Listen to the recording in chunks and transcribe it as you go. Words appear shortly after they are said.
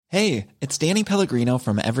Hey, it's Danny Pellegrino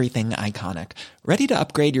from Everything Iconic. Ready to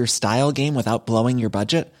upgrade your style game without blowing your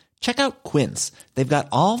budget? Check out Quince. They've got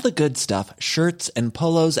all the good stuff, shirts and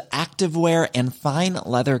polos, activewear, and fine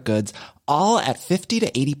leather goods, all at 50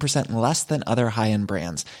 to 80% less than other high-end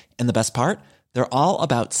brands. And the best part? They're all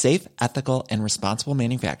about safe, ethical, and responsible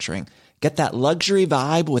manufacturing. Get that luxury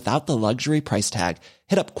vibe without the luxury price tag.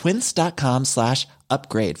 Hit up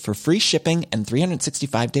quince.com/upgrade for free shipping and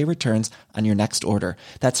 365-day returns on your next order.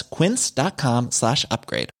 That's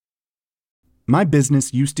quince.com/upgrade. My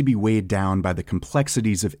business used to be weighed down by the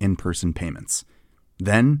complexities of in-person payments.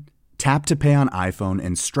 Then, Tap to Pay on iPhone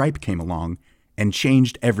and Stripe came along and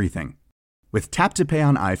changed everything. With Tap to Pay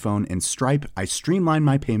on iPhone and Stripe, I streamlined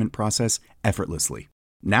my payment process effortlessly.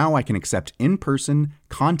 Now I can accept in-person,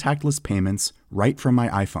 contactless payments right from my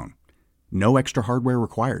iPhone. No extra hardware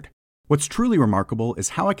required. What's truly remarkable is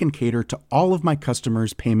how I can cater to all of my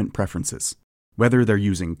customers' payment preferences. Whether they're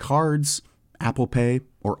using cards, Apple Pay,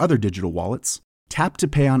 or other digital wallets, Tap to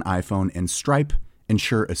Pay on iPhone and Stripe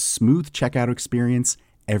ensure a smooth checkout experience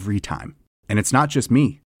every time. And it's not just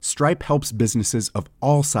me. Stripe helps businesses of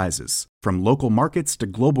all sizes, from local markets to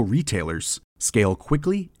global retailers, scale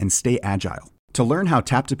quickly and stay agile. To learn how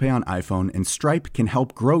Tap to Pay on iPhone and Stripe can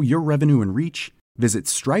help grow your revenue and reach, visit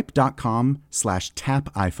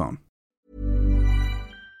stripe.com/tapiphone.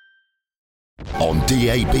 On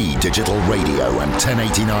DAB Digital Radio and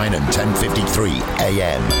 1089 and 1053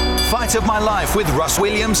 AM. Fight of My Life with Russ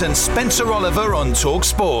Williams and Spencer Oliver on Talk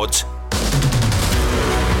Sport.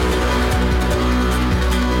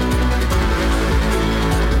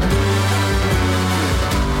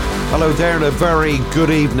 Hello there and a very good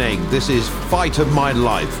evening. This is Fight of My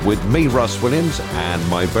Life with me, Russ Williams, and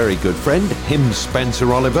my very good friend, him,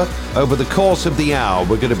 Spencer Oliver. Over the course of the hour,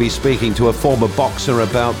 we're going to be speaking to a former boxer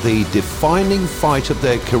about the defining fight of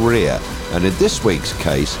their career, and in this week's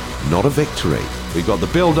case, not a victory. We've got the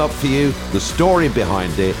build-up for you, the story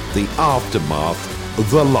behind it, the aftermath,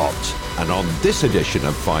 the lot. And on this edition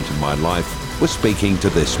of Fight of My Life, we're speaking to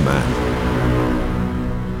this man.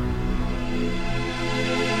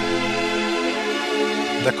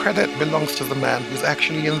 The credit belongs to the man who's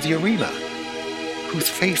actually in the arena, whose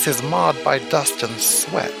face is marred by dust and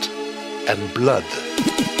sweat and blood.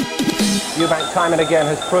 Eubank time and again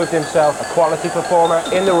has proved himself a quality performer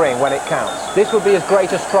in the ring when it counts. This will be his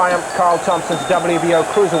greatest triumph. Carl Thompson's WBO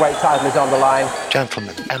Cruiserweight title is on the line.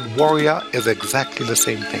 Gentlemen, and Warrior is exactly the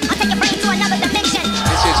same thing. I'll take your brain to another dimension.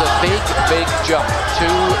 This is a big, big jump. 2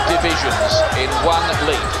 divisions in 1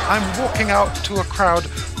 league. I'm walking out to a crowd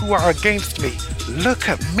who are against me. Look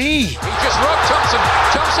at me. He just rocked Thompson.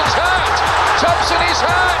 Thompson's hurt. Thompson is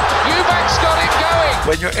hurt. Eubank's got him going.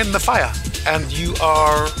 When you're in the fire and you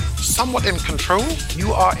are somewhat in control,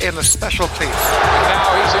 you are in a special place. And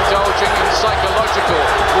now he's indulging in psychological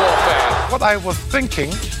warfare. What I was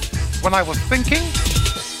thinking, when I was thinking,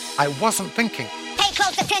 I wasn't thinking. Pay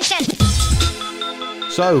close attention.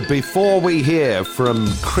 So, before we hear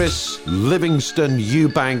from Chris Livingston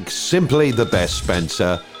Eubank, simply the best,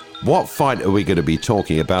 Spencer, what fight are we going to be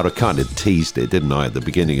talking about? I kind of teased it, didn't I, at the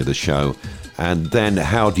beginning of the show? And then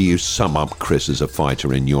how do you sum up Chris as a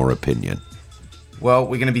fighter, in your opinion? Well,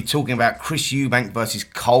 we're going to be talking about Chris Eubank versus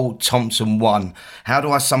Cole Thompson 1. How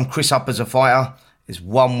do I sum Chris up as a fighter? There's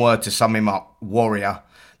one word to sum him up: warrior.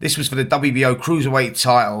 This was for the WBO Cruiserweight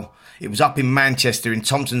title. It was up in Manchester in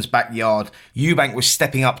Thompson's backyard. Eubank was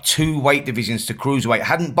stepping up 2 weight divisions to Cruiserweight.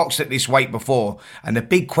 Hadn't boxed at this weight before. And the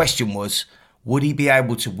big question was, would he be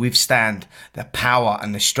able to withstand the power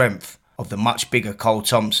and the strength of the much bigger Cole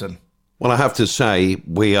Thompson? Well, I have to say,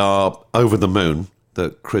 we are over the moon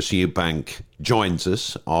that Chris Eubank joins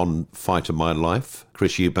us on Fight of My Life.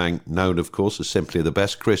 Chris Eubank, known, of course, as Simply the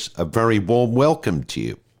Best. Chris, a very warm welcome to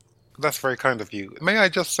you. That's very kind of you. May I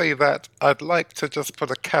just say that I'd like to just put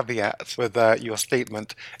a caveat with your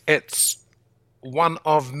statement. It's one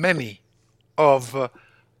of many of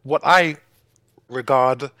what I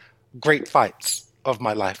regard great fights of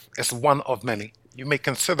my life. It's one of many. You may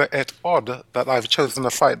consider it odd that I've chosen a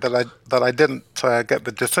fight that I didn't get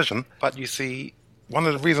the decision, but you see, one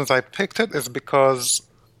of the reasons I picked it is because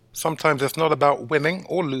sometimes it's not about winning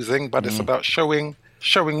or losing, but it's about showing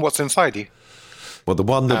what's inside you. Well, the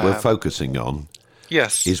one that we're focusing on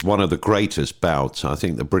is one of the greatest bouts I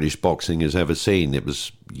think the British boxing has ever seen. It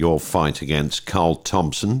was your fight against Carl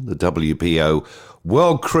Thompson, the WBO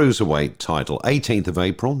World Cruiserweight title, 18th of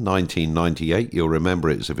April, 1998. You'll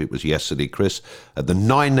remember it as if it was yesterday, Chris, at the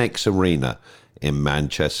Nynex Arena in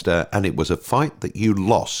Manchester. And it was a fight that you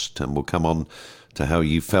lost. And we'll come on to how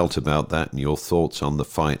you felt about that and your thoughts on the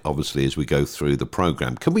fight, obviously, as we go through the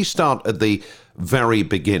programme. Can we start at the very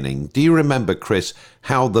beginning. Do you remember, Chris,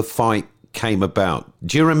 how the fight came about?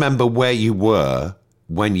 Do you remember where you were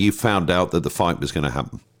when you found out that the fight was going to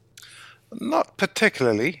happen? Not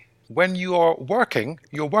particularly. When you are working,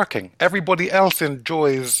 you're working. Everybody else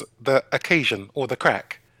enjoys the occasion or the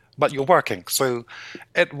crack, but you're working. So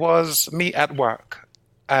it was me at work,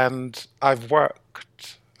 and I've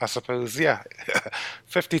worked, I suppose,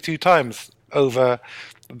 52 times over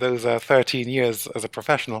those 13 years as a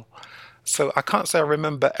professional. So I can't say I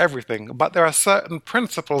remember everything, but there are certain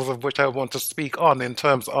principles of which I want to speak on in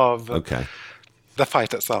terms of the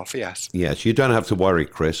fight itself, yes. Yes, you don't have to worry,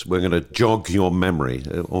 Chris. We're going to jog your memory,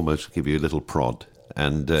 almost give you a little prod,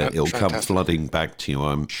 and it'll come flooding back to you,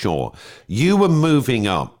 I'm sure. You were moving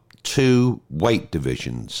up 2 weight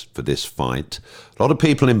divisions for this fight. A lot of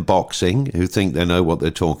people in boxing who think they know what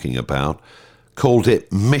they're talking about called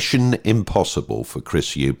it Mission Impossible for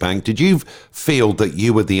Chris Eubank. Did you feel that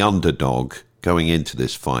you were the underdog going into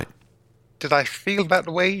this fight? Did I feel that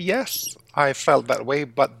way? Yes, I felt that way,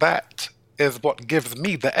 but that is what gives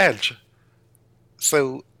me the edge.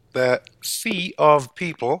 So the sea of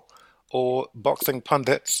people, or boxing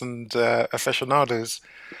pundits and aficionados,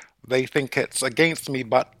 they think it's against me,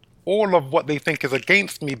 but all of what they think is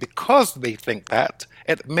against me, because they think that,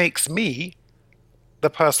 it makes me the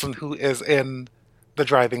person who is in the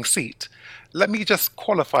driving seat. Let me just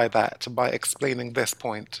qualify that by explaining this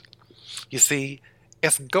point. You see,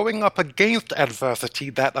 it's going up against adversity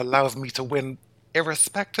that allows me to win,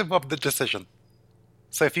 irrespective of the decision.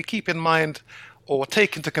 So if you keep in mind or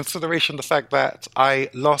take into consideration the fact that I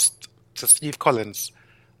lost to Steve Collins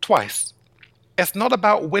twice, it's not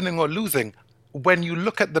about winning or losing. When you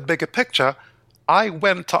look at the bigger picture, I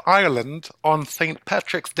went to Ireland on St.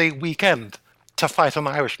 Patrick's Day weekend to fight an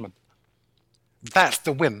Irishman. That's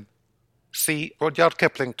the win. See, Rudyard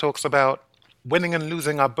Kipling talks about winning and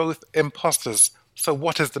losing are both imposters. So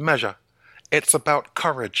what is the measure? It's about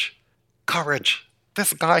courage. Courage.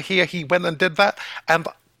 This guy here, he went and did that. And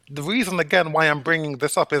the reason, again, why I'm bringing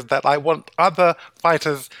this up is that I want other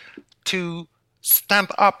fighters to stand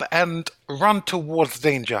up and run towards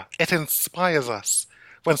danger. It inspires us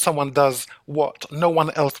when someone does what no one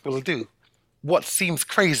else will do, what seems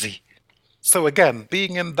crazy. So again,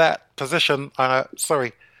 being in that position,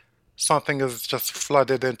 something has just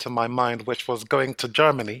flooded into my mind, which was going to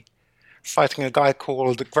Germany, fighting a guy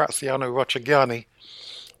called Graziano Roccigiani.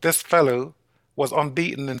 This fellow was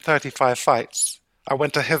unbeaten in 35 fights. I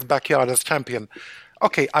went to his backyard as champion.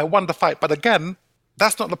 Okay, I won the fight, but again,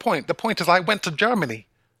 that's not the point. The point is I went to Germany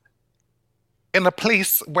in a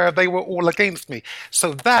place where they were all against me.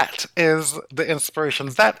 So that is the inspiration.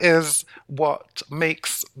 That is what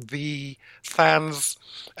makes the fans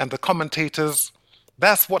and the commentators,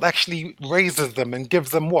 that's what actually raises them and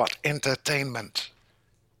gives them what? Entertainment.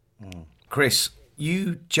 Chris,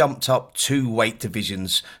 you jumped up 2 weight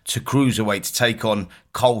divisions to cruiserweight to take on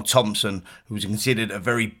Cole Thompson, who was considered a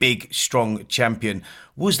very big, strong champion.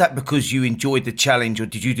 Was that because you enjoyed the challenge, or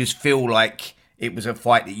did you just feel like it was a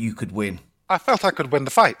fight that you could win? I felt I could win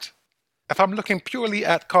the fight. If I'm looking purely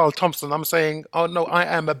at Carl Thompson, I'm saying, oh no, I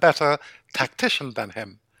am a better tactician than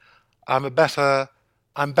him. I'm better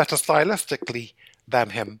stylistically than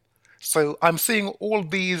him. So I'm seeing all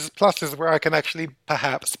these pluses where I can actually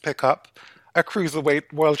perhaps pick up a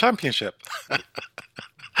cruiserweight world championship.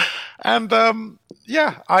 And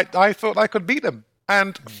I thought I could beat him.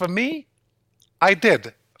 And for me, I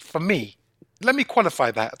did. For me. Let me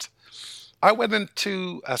qualify that. I went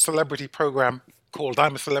into a celebrity program called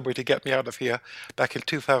I'm a Celebrity, Get Me Out of Here back in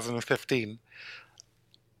 2015.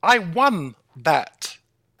 I won that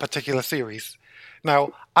particular series.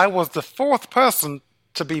 Now, I was the 4th person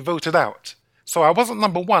to be voted out. So I wasn't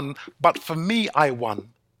number 1, but for me, I won.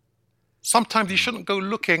 Sometimes you shouldn't go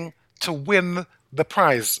looking to win the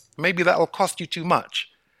prize. Maybe that'll cost you too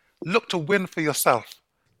much. Look to win for yourself,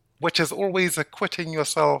 which is always acquitting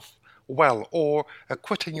yourself well, or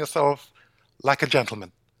acquitting yourself like a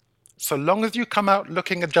gentleman. So long as you come out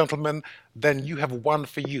looking a gentleman, then you have won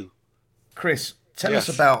for you. Chris, tell us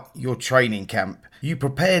about your training camp. You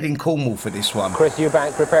prepared in Cornwall for this one. Chris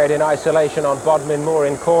Eubank prepared in isolation on Bodmin Moor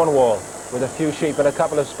in Cornwall, with a few sheep and a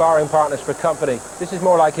couple of sparring partners for company. This is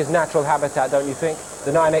more like his natural habitat, don't you think?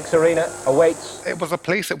 The 9X Arena awaits. It was a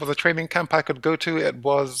place, it was a training camp I could go to. It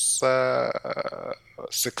was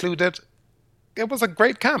secluded. It was a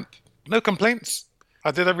great camp. No complaints.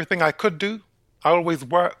 I did everything I could do. I always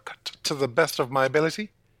worked to the best of my ability.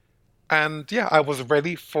 And I was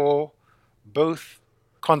ready for both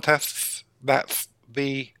contests. That's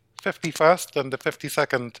the 51st and the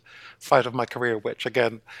 52nd fight of my career, which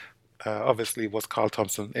again, obviously was Carl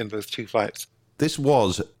Thompson in those 2 fights. This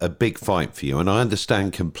was a big fight for you, and I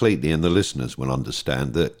understand completely, and the listeners will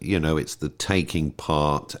understand that, it's the taking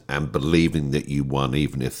part and believing that you won,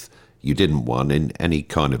 even if you didn't win in any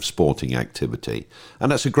kind of sporting activity.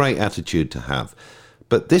 And that's a great attitude to have.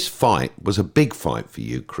 But this fight was a big fight for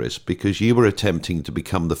you, Chris, because you were attempting to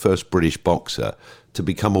become the first British boxer to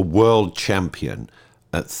become a world champion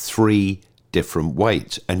at 3 different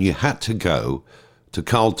weights. And you had to go to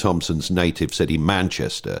Carl Thompson's native city,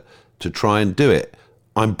 Manchester, to try and do it.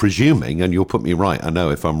 I'm presuming, and you'll put me right, I know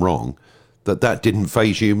if I'm wrong, that didn't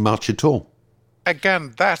faze you much at all.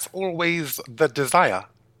 Again, that's always the desire.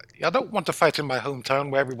 I don't want to fight in my hometown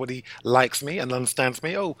where everybody likes me and understands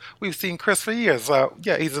me. Oh, we've seen Chris for years.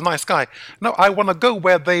 Yeah, he's a nice guy. No, I want to go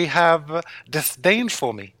where they have disdain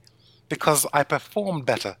for me because I perform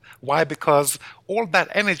better. Why? Because all that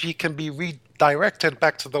energy can be redirected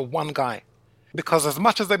back to the one guy. Because as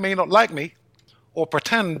much as they may not like me or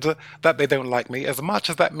pretend that they don't like me, as much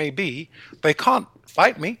as that may be, they can't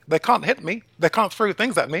fight me, they can't hit me, they can't throw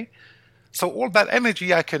things at me. So all that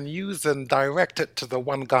energy I can use and direct it to the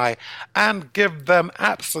one guy and give them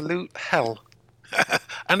absolute hell.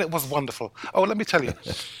 And it was wonderful. Oh, let me tell you,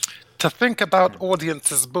 to think about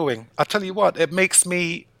audiences booing, I tell you what, it makes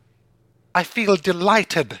me, I feel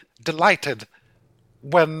delighted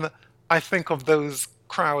when I think of those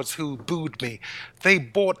crowds who booed me. They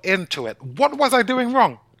bought into it. What was I doing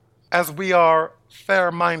wrong? As we are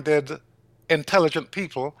fair-minded, intelligent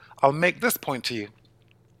people, I'll make this point to you.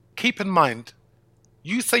 Keep in mind,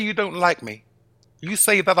 you say you don't like me. You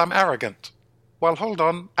say that I'm arrogant. Well, hold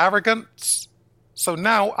on. Arrogance? So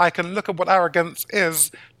now I can look at what arrogance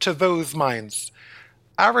is to those minds.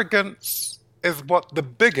 Arrogance is what the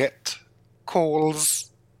bigot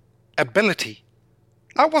calls ability.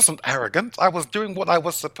 I wasn't arrogant. I was doing what I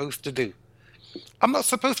was supposed to do. I'm not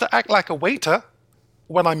supposed to act like a waiter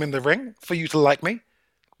when I'm in the ring for you to like me.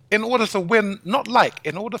 In order to win,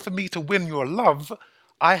 in order for me to win your love,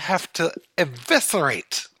 I have to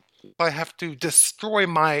eviscerate. I have to destroy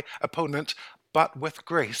my opponent, but with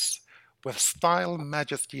grace, with style,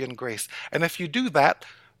 majesty, and grace. And if you do that,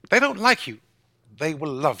 they don't like you. They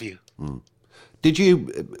will love you. Did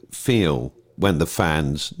you feel when the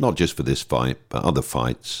fans, not just for this fight, but other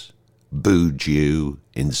fights, booed you,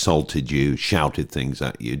 insulted you, shouted things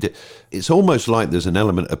at you? It's almost like there's an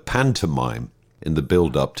element of pantomime in the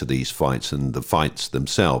build-up to these fights and the fights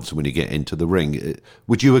themselves when you get into the ring.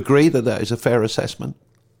 Would you agree that is a fair assessment?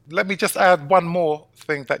 Let me just add one more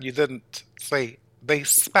thing that you didn't say. They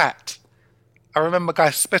spat. I remember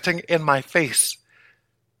guys spitting in my face.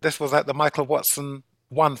 This was at the Michael Watson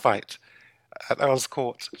 1 fight at Earl's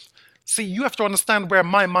Court. See, you have to understand where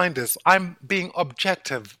my mind is. I'm being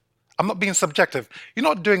objective. I'm not being subjective. You're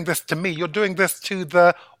not doing this to me. You're doing this to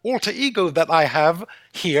the alter ego that I have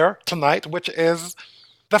here tonight, which is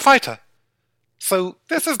the fighter. So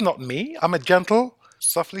this is not me. I'm a gentle,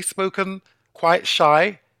 softly spoken, quite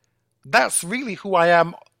shy. That's really who I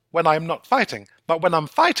am when I'm not fighting. But when I'm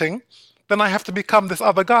fighting, then I have to become this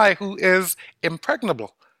other guy who is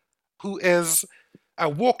impregnable, who is a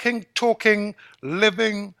walking, talking,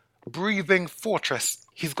 living, breathing fortress.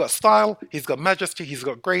 He's got style, he's got majesty, he's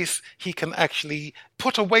got grace. He can actually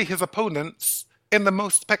put away his opponents in the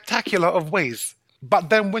most spectacular of ways.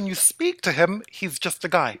 But then when you speak to him, he's just a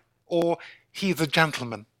guy, or he's a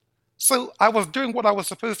gentleman. So I was doing what I was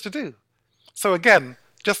supposed to do. So again,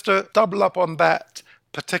 just to double up on that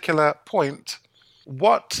particular point,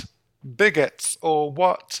 what bigots or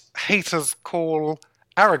what haters call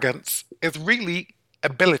arrogance is really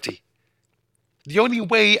ability. The only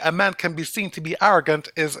way a man can be seen to be arrogant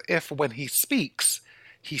is if, when he speaks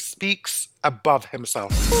above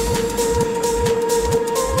himself.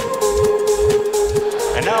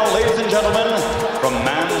 And now, ladies and gentlemen, from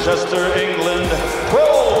Manchester, England,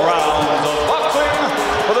 12 rounds of boxing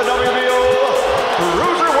for the WBO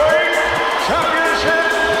Cruiserweight Championship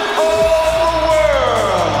of the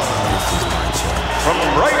World. From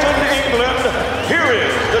Brighton, England, here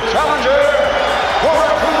is the challenger for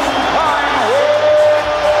a two-time world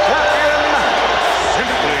champion,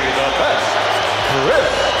 simply the best,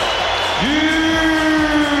 Chris Eubank.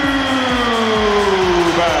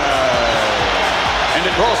 And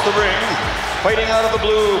across the ring, fighting out of the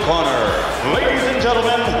blue corner, ladies and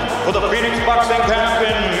gentlemen, for the Phoenix Boxing Camp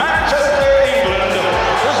in Manchester, England,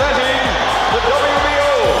 presenting the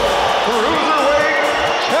WBO Cruiserweight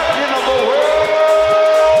Champion of the World,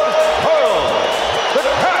 Carl the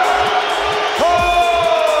Cat Thompson.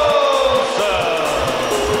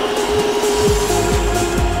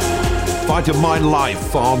 Fight of my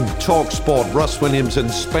life on TalkSport. Russ Williams and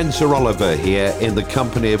Spencer Oliver here in the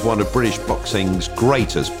company of one of British boxing's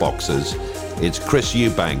greatest boxers. It's Chris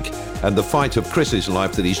Eubank. And the fight of Chris's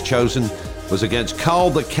life that he's chosen was against Carl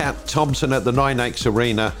the Cat Thompson at the 9X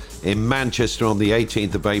Arena in Manchester on the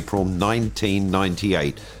 18th of April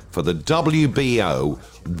 1998 for the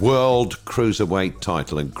WBO World Cruiserweight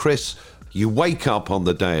title. And Chris, you wake up on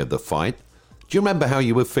the day of the fight. Do you remember how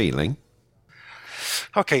you were feeling?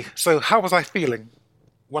 Okay, so how was I feeling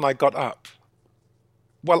when I got up?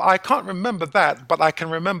 Well, I can't remember that, but I can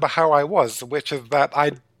remember how I was, which is that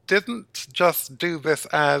I didn't just do this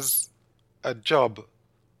as a job.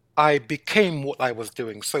 I became what I was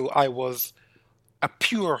doing. So I was a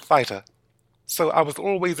pure fighter. So I was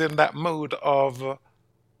always in that mode of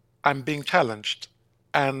I'm being challenged.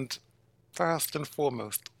 And first and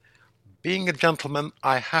foremost, being a gentleman,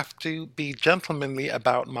 I have to be gentlemanly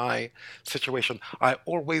about my situation. I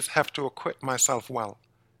always have to acquit myself well.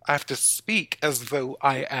 I have to speak as though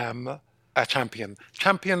I am a champion.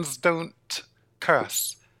 Champions don't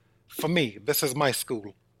curse. For me, this is my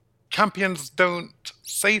school. Champions don't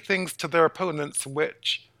say things to their opponents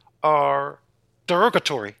which are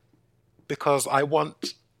derogatory, because I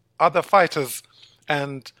want other fighters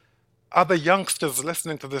and other youngsters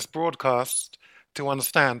listening to this broadcast to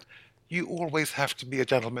understand you always have to be a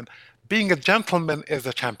gentleman. Being a gentleman is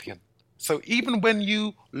a champion. So even when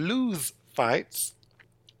you lose fights,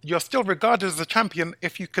 you're still regarded as a champion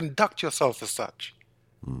if you conduct yourself as such.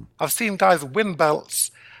 I've seen guys win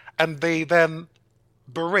belts and they then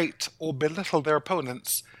berate or belittle their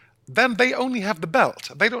opponents. Then they only have the belt.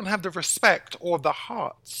 They don't have the respect or the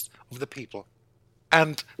hearts of the people.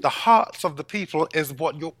 And the hearts of the people is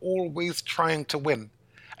what you're always trying to win.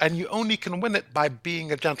 And you only can win it by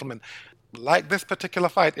being a gentleman. Like this particular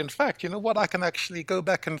fight. In fact, you know what? I can actually go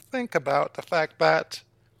back and think about the fact that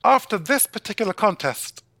after this particular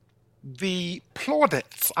contest, the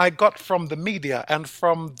plaudits I got from the media and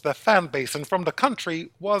from the fan base and from the country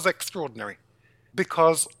was extraordinary,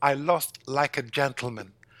 because I lost like a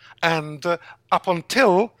gentleman. And up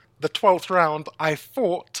until the 12th round, I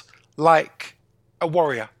fought like a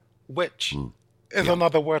warrior, which is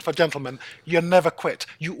another word for gentleman. You never quit.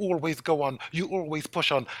 You always go on. You always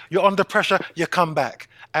push on. You're under pressure, you come back.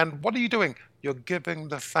 And what are you doing? You're giving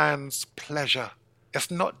the fans pleasure. It's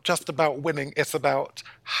not just about winning, it's about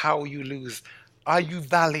how you lose. Are you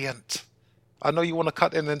valiant? I know you want to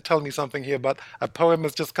cut in and tell me something here, but a poem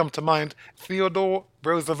has just come to mind. Theodore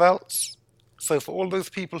Roosevelt's. So for all those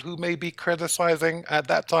people who may be criticizing at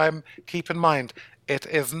that time, keep in mind, it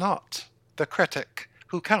is not the critic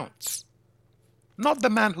who counts. Not the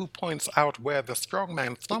man who points out where the strong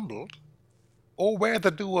man stumbled, or where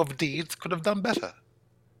the doer of deeds could have done better.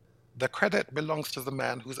 The credit belongs to the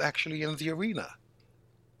man who's actually in the arena,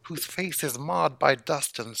 whose face is marred by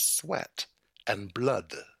dust and sweat and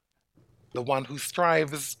blood. The one who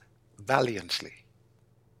strives valiantly.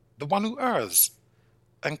 The one who errs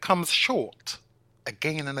and comes short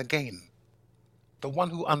again and again. The one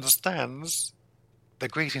who understands the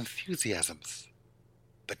great enthusiasms,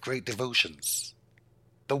 the great devotions.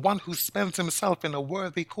 The one who spends himself in a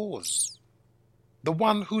worthy cause. The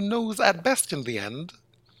one who knows at best in the end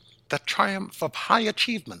the triumph of high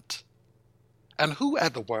achievement. And who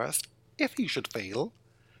at the worst, if he should fail,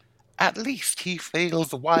 at least he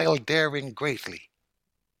fails while daring greatly.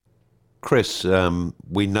 Chris,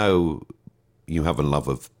 we know you have a love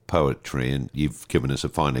of poetry, and you've given us a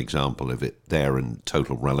fine example of it there in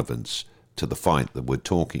total relevance to the fight that we're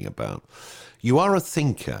talking about. You are a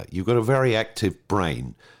thinker. You've got a very active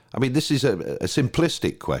brain. I mean, this is a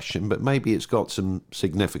simplistic question, but maybe it's got some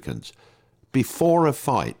significance. Before a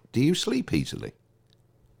fight, do you sleep easily?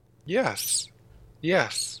 Yes.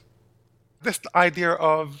 This idea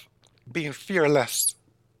of being fearless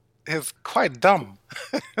is quite dumb.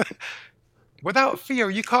 Without fear,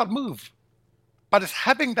 you can't move. But it's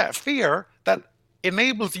having that fear that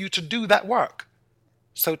enables you to do that work.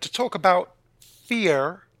 So to talk about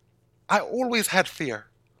fear, I always had fear.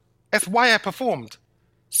 It's why I performed.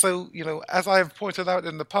 So, as I've pointed out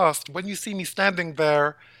in the past, when you see me standing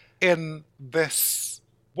there in this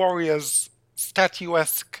warrior's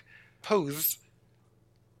statuesque pose,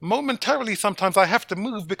 momentarily sometimes I have to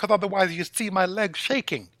move because otherwise you see my legs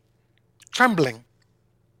shaking, trembling.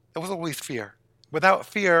 There was always fear. Without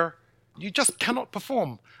fear, you just cannot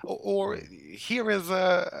perform. Or here is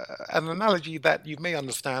an analogy that you may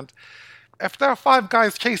understand. If there are 5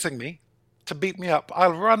 guys chasing me to beat me up,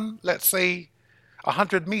 I'll run, let's say,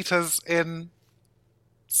 100 meters in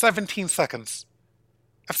 17 seconds.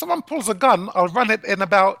 If someone pulls a gun, I'll run it in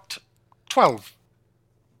about 12.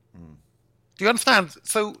 Do you understand?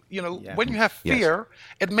 So, when you have fear,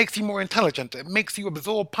 it makes you more intelligent. It makes you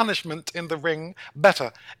absorb punishment in the ring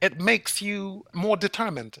better. It makes you more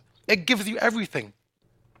determined. It gives you everything.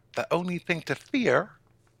 The only thing to fear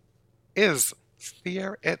is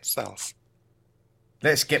fear itself.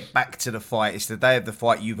 Let's get back to the fight. It's the day of the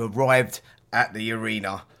fight. You've arrived at the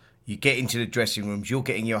arena. You get into the dressing rooms. You're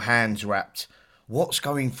getting your hands wrapped. What's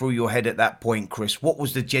going through your head at that point, Chris? What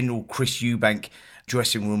was the general Chris Eubank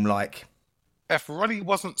dressing room like? If Ronnie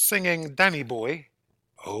wasn't singing Danny Boy,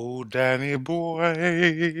 oh, Danny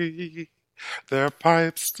Boy, their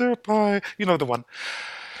pipes, their pie. You know the one.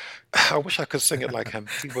 I wish I could sing it like him.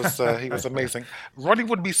 He was amazing. Ronnie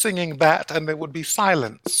would be singing that, and there would be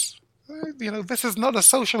silence. This is not a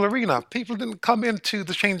social arena. People didn't come into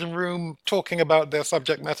the changing room talking about their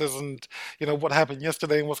subject matters and, what happened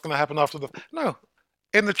yesterday and what's going to happen after the... No.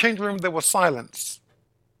 In the changing room, there was silence.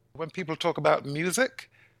 When people talk about music,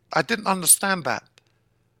 I didn't understand that.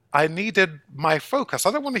 I needed my focus.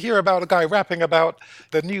 I don't want to hear about a guy rapping about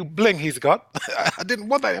the new bling he's got. I didn't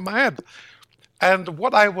want that in my head. And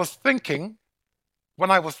what I was thinking,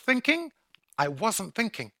 when I was thinking, I wasn't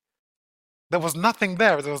thinking. There was nothing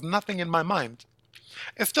there. There was nothing in my mind.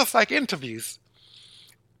 It's just like interviews.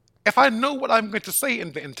 If I know what I'm going to say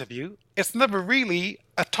in the interview, it's never really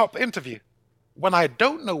a top interview. When I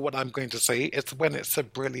don't know what I'm going to say, it's when it's a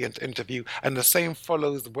brilliant interview. And the same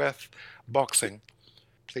follows with boxing.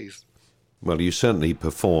 Please. Well, you certainly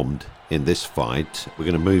performed in this fight. We're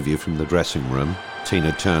going to move you from the dressing room.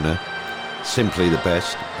 Tina Turner, Simply the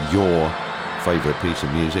Best, your favourite piece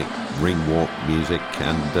of music, ring walk music,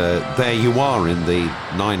 and there you are in the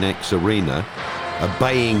 9X Arena, a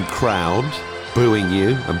baying crowd booing you,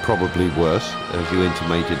 and probably worse, as you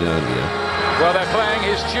intimated earlier. Well, they're playing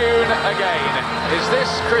his tune again. Is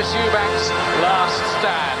this Chris Eubank's last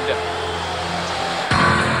stand?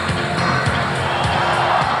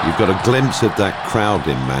 You've got a glimpse of that crowd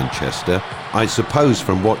in Manchester. I suppose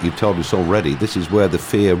from what you've told us already, this is where the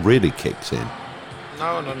fear really kicks in.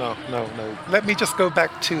 No. Let me just go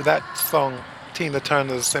back to that song, Tina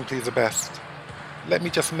Turner's Simply the Best. Let me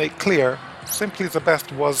just make clear, Simply the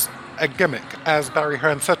Best was a gimmick. As Barry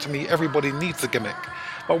Hearn said to me, everybody needs a gimmick.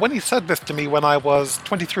 But when he said this to me when I was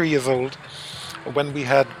 23 years old, when we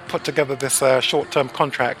had put together this short-term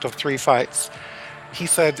contract of 3 fights, he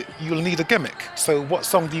said, you'll need a gimmick. So what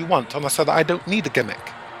song do you want? And I said, I don't need a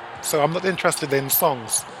gimmick. So I'm not interested in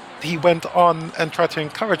songs. He went on and tried to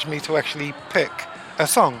encourage me to actually pick a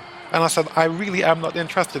song. And I said, I really am not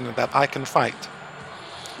interested in that. I can fight.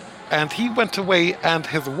 And he went away, and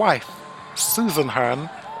his wife, Susan Hearn,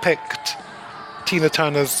 picked Tina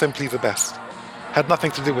Turner's Simply the Best. Had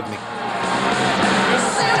nothing to do with me.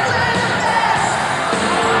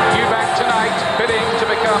 Eubank tonight bidding to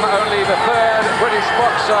become only the third British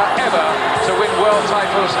boxer ever to win world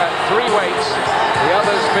titles at 3 weights. The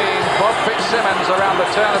others being Bob Fitzsimmons around the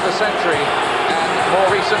turn of the century and more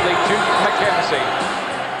recently Duke McKenzie.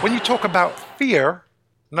 When you talk about fear,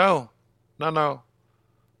 no.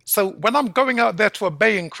 So when I'm going out there to a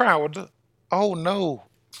baying crowd, oh no,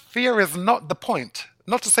 fear is not the point.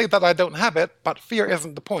 Not to say that I don't have it, but fear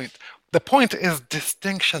isn't the point. The point is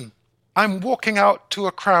distinction. I'm walking out to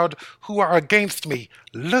a crowd who are against me.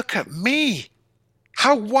 Look at me.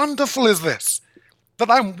 How wonderful is this? That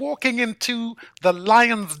I'm walking into the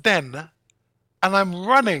lion's den and I'm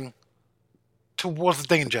running towards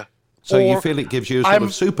danger. So you feel it gives you a sort of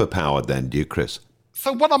superpower then, do you, Chris?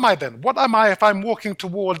 So what am I then? What am I if I'm walking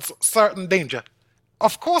towards certain danger?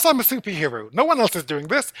 Of course I'm a superhero. No one else is doing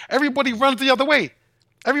this. Everybody runs the other way.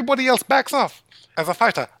 Everybody else backs off. As a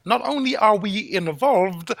fighter, not only are we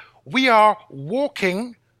involved, we are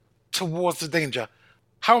walking towards the danger.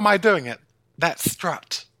 How am I doing it? That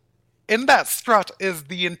strut. In that strut is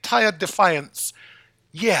the entire defiance.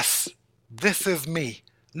 Yes, this is me.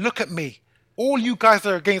 Look at me. All you guys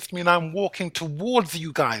are against me and I'm walking towards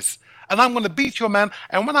you guys. And I'm going to beat your man.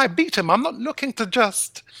 And when I beat him, I'm not looking to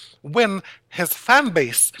just win his fan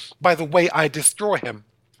base by the way I destroy him.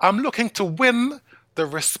 I'm looking to win the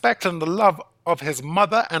respect and the love of his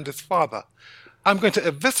mother and his father. I'm going to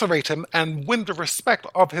eviscerate him and win the respect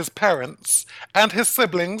of his parents and his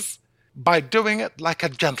siblings by doing it like a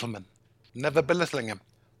gentleman, never belittling him,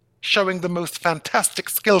 showing the most fantastic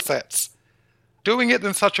skill sets, doing it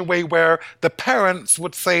in such a way where the parents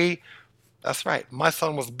would say, that's right, my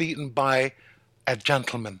son was beaten by a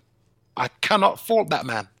gentleman. I cannot fault that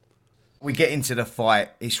man. We get into the fight.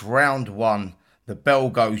 It's round 1. The bell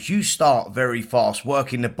goes. You start very fast,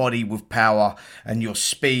 working the body with power, and your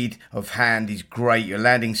speed of hand is great. You're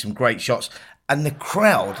landing some great shots. And the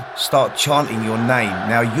crowd start chanting your name.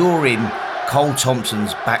 Now, you're in Cole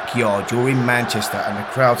Thompson's backyard. You're in Manchester, and the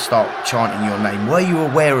crowd start chanting your name. Were you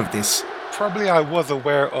aware of this? Probably I was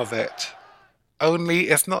aware of it. only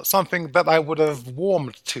it's not something that I would have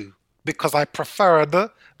warmed to because I preferred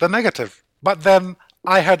the negative. But then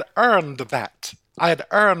I had earned that. I had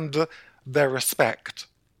earned their respect,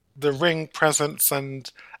 the ring presence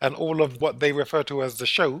and all of what they refer to as the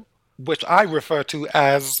show, which I refer to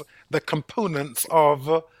as the components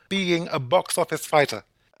of being a box office fighter.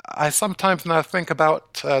 I sometimes now think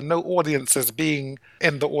about no audiences being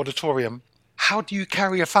in the auditorium. How do you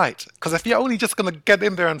carry a fight? Because if you're only just going to get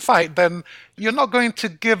in there and fight, then you're not going to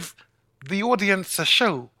give the audience a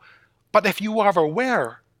show. But if you are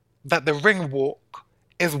aware that the ring walk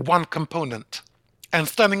is one component, and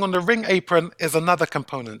standing on the ring apron is another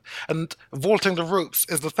component, and vaulting the ropes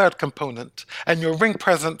is the third component, and your ring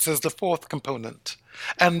presence is the fourth component,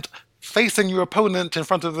 and facing your opponent in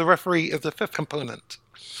front of the referee is the fifth component,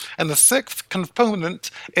 and the sixth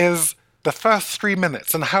component is the first 3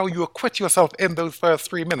 minutes and how you acquit yourself in those first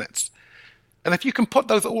 3 minutes. And if you can put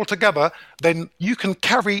those all together, then you can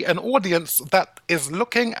carry an audience that is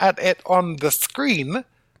looking at it on the screen,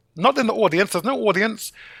 not in the audience. There's no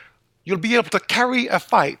audience. You'll be able to carry a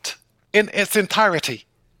fight in its entirety.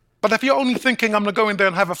 But if you're only thinking, I'm going to go in there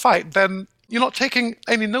and have a fight, then you're not taking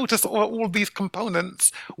any notice of all these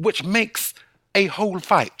components, which makes a whole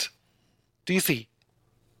fight. Do you see?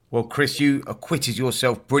 Well, Chris, you acquitted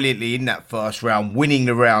yourself brilliantly in that first round, winning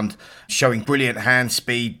the round, showing brilliant hand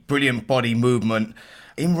speed, brilliant body movement.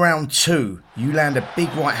 In round 2, you land a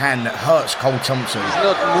big right hand that hurts Cole Thompson. He's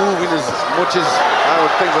not moving as much as I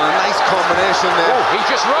would think, but a nice combination there. Oh, he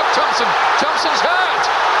just rocked Thompson. Thompson's hurt.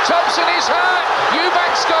 Thompson is hurt.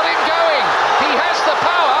 Eubank's got him going. He has the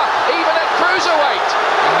power, even at cruiserweight.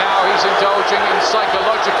 And now he's indulging in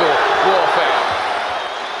psychological warfare.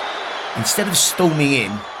 Instead of storming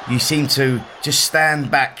in, you seem to just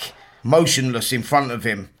stand back, motionless in front of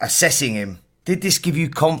him, assessing him. Did this give you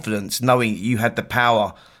confidence, knowing you had the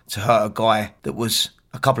power to hurt a guy that was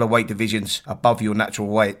a couple of weight divisions above your natural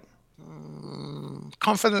weight?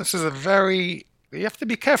 Confidence is you have to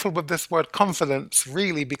be careful with this word confidence,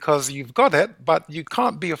 really, because you've got it, but you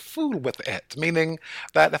can't be a fool with it. Meaning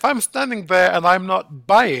that if I'm standing there and I'm not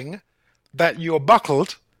buying that you're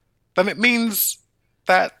buckled, then it means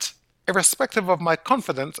that irrespective of my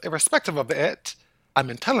confidence, irrespective of it, I'm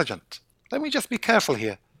intelligent. Let me just be careful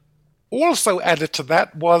here. Also added to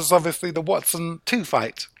that was obviously the Watson 2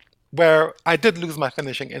 fight, where I did lose my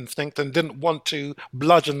finishing instinct and didn't want to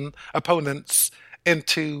bludgeon opponents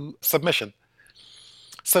into submission.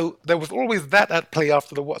 So there was always that at play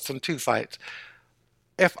after the Watson 2 fight.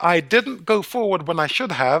 If I didn't go forward when I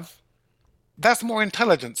should have, that's more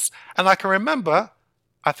intelligence. And I can remember,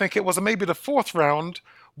 I think it was maybe the 4th round,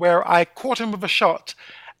 where I caught him with a shot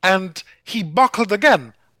and he buckled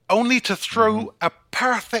again, only to throw a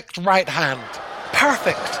perfect right hand.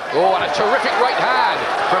 Perfect. Oh, and a terrific right hand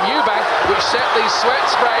from Eubank, which set the sweat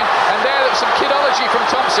spraying, and there was some kidology from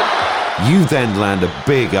Thompson. You then land a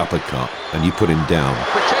big uppercut and you put him down.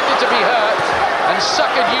 Pretended to be hurt and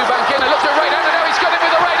suckered Eubank in and looked at right hand, and now he's got him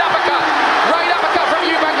with a right uppercut. Right uppercut from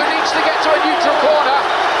Eubank, who needs to get to a neutral corner.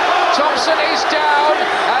 Thompson is down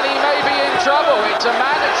and he may be in trouble. It's a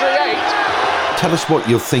mandatory 8. Tell us what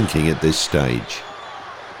you're thinking at this stage.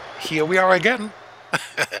 Here we are again.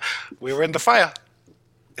 We were in the fire.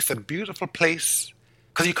 It's a beautiful place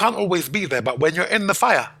because you can't always be there, but when you're in the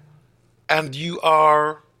fire and you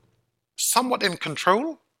are somewhat in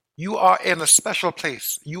control, you are in a special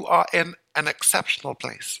place. You are in an exceptional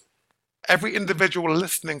place. Every individual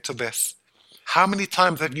listening to this, how many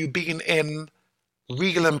times have you been in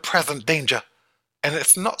real and present danger? And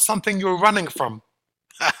it's not something you're running from.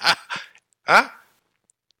 Huh?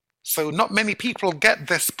 So not many people get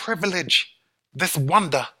this privilege, this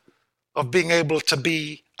wonder of being able to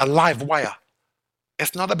be a live wire.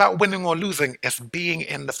 It's not about winning or losing, it's being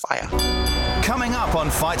in the fire. Coming up on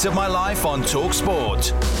Fight of My Life on Talk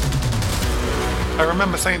Sport. I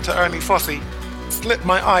remember saying to Ernie Fossey, slit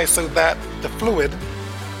my eye so that the fluid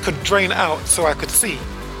could drain out so I could see.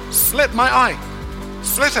 Slit my eye.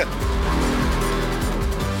 Slit it.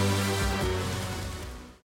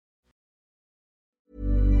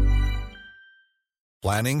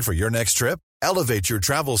 Planning for your next trip? Elevate your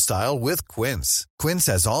travel style with Quince. Quince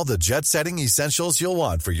has all the jet-setting essentials you'll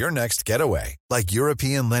want for your next getaway, like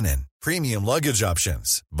European linen, premium luggage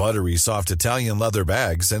options, buttery soft Italian leather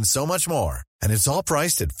bags, and so much more. And it's all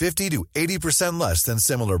priced at 50 to 80% less than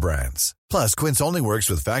similar brands. Plus, Quince only works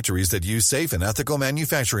with factories that use safe and ethical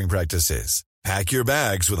manufacturing practices. Pack your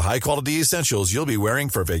bags with high-quality essentials you'll be wearing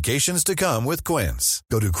for vacations to come with Quince.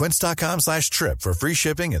 Go to quince.com/trip for free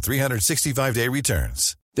shipping and 365-day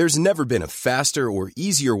returns. There's never been a faster or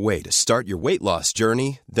easier way to start your weight loss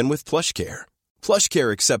journey than with PlushCare.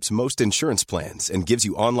 PlushCare accepts most insurance plans and gives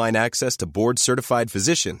you online access to board-certified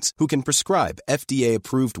physicians who can prescribe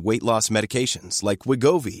FDA-approved weight loss medications like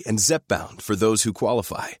Wegovy and Zepbound for those who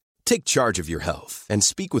qualify. Take charge of your health and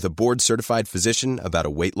speak with a board-certified physician about a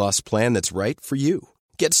weight loss plan that's right for you.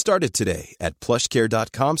 Get started today at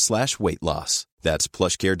plushcare.com/weight loss. That's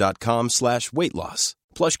plushcare.com/weight loss.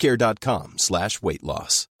 plushcare.com/weight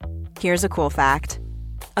loss. Here's a cool fact.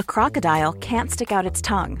 A crocodile can't stick out its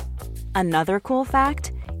tongue. Another cool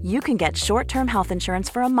fact, you can get short-term health insurance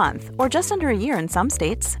for a month or just under a year in some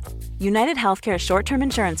states. United Healthcare short-term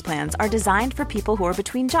insurance plans are designed for people who are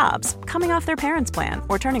between jobs, coming off their parents' plan,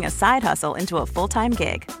 or turning a side hustle into a full-time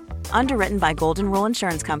gig. Underwritten by Golden Rule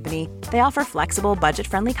Insurance Company, they offer flexible,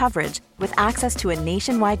 budget-friendly coverage with access to a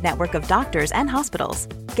nationwide network of doctors and hospitals.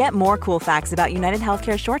 Get more cool facts about United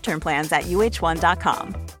Healthcare short-term plans at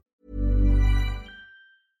uh1.com.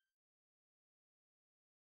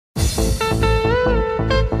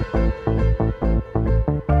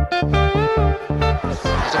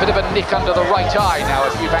 Bit of a nick under the right eye now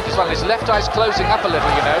of Eubank as well. His left eye's closing up a little,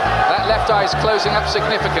 you know. That left eye's closing up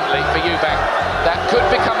significantly for Eubank. That could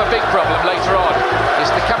become a big problem later on. It's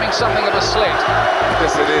becoming something of a slit.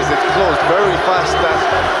 Yes, it is. It's closed very fast.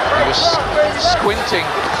 He was squinting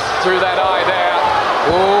through that eye there.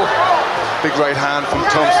 Oh, big right hand from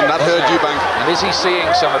Thompson. That hurt Eubank. And is he seeing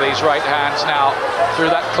some of these right hands now through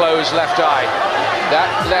that closed left eye? That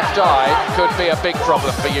left eye could be a big problem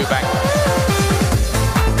for Eubank.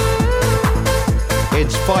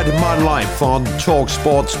 It's Fight of My Life on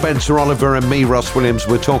TalkSport. Spencer Oliver and me, Russ Williams.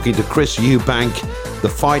 We're talking to Chris Eubank. The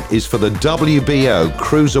fight is for the WBO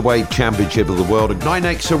Cruiserweight Championship of the World.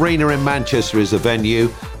 9X Arena in Manchester is the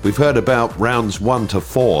venue. We've heard about rounds 1 to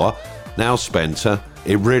 4. Now, Spencer,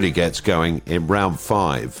 it really gets going in round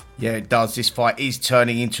 5. Yeah, it does. This fight is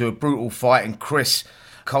turning into a brutal fight. And Chris,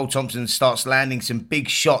 Cole Thompson starts landing some big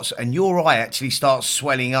shots and your eye actually starts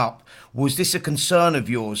swelling up. Was this a concern of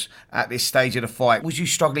yours at this stage of the fight? Was you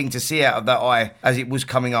struggling to see out of that eye as it was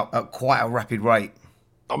coming up at quite a rapid rate?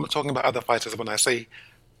 I'm talking about other fighters when I say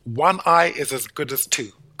one eye is as good as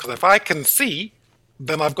two. Because if I can see,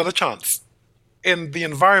 then I've got a chance. In the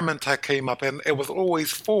environment I came up in, it was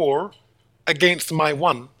always 4 against my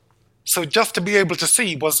 1. So just to be able to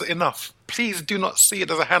see was enough. Please do not see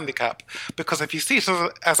it as a handicap. Because if you see it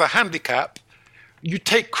as a handicap, you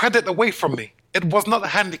take credit away from me. It was not a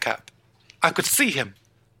handicap. I could see him.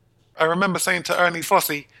 I remember saying to Ernie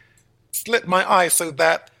Fossey, slit my eye so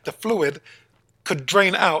that the fluid could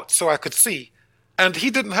drain out so I could see. And he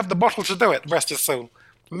didn't have the bottle to do it, rest his soul.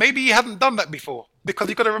 Maybe he hadn't done that before. Because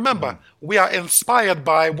you've got to remember, we are inspired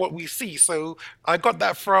by what we see. So I got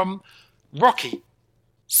that from Rocky.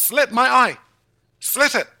 Slit my eye.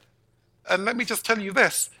 Slit it. And let me just tell you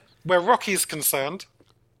this. Where Rocky is concerned,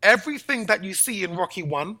 everything that you see in Rocky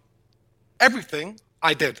 1, everything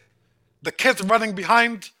I did. The kids running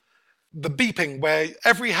behind, the beeping, where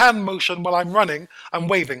every hand motion while I'm running, I'm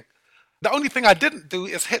waving. The only thing I didn't do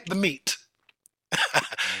is hit the meat.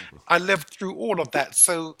 I lived through all of that.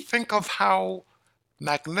 So think of how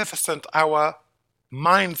magnificent our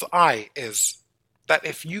mind's eye is. That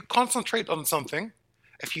if you concentrate on something,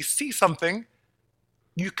 if you see something,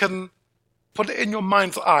 you can put it in your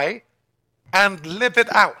mind's eye and live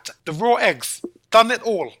it out. The raw eggs, done it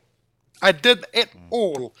all. I did it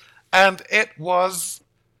all. And it was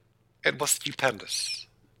stupendous.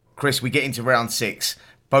 Chris, we get into round 6.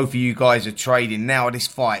 Both of you guys are trading. Now this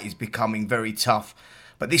fight is becoming very tough.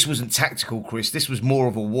 But this wasn't tactical, Chris. This was more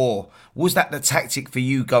of a war. Was that the tactic for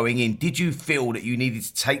you going in? Did you feel that you needed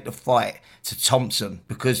to take the fight to Thompson?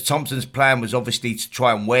 Because Thompson's plan was obviously to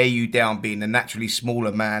try and wear you down, being a naturally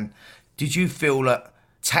smaller man. Did you feel that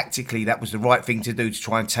tactically that was the right thing to do to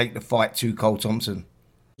try and take the fight to Cole Thompson?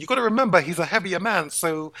 You've got to remember, he's a heavier man,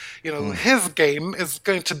 so, his game is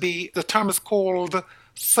going to be, the term is called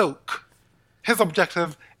soak. His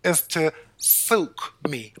objective is to soak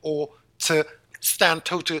me, or to stand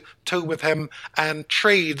toe-to-toe with him and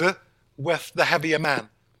trade with the heavier man.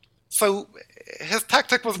 So his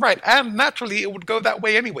tactic was right, and naturally it would go that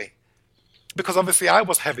way anyway. Because obviously I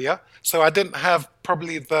was heavier, so I didn't have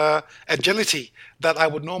probably the agility that I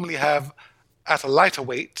would normally have at a lighter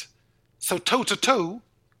weight. So toe-to-toe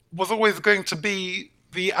was always going to be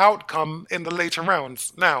the outcome in the later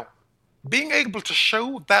rounds. Now, being able to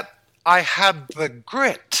show that I had the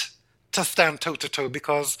grit to stand toe-to-toe,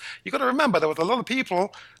 because you got to remember there was a lot of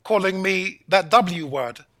people calling me that W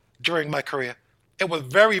word during my career. It was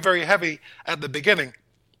very, very heavy at the beginning.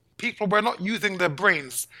 People were not using their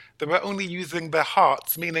brains. They were only using their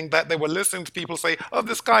hearts, meaning that they were listening to people say, oh,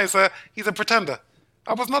 this guy's he's a pretender.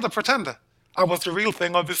 I was not a pretender. I was the real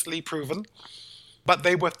thing, obviously proven. but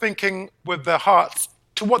they were thinking with their hearts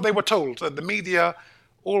to what they were told. And the media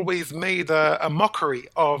always made a mockery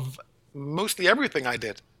of mostly everything I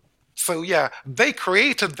did. So yeah, they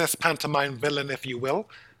created this pantomime villain, if you will.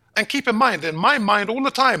 And keep in my mind all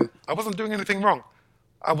the time, I wasn't doing anything wrong.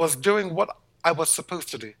 I was doing what I was supposed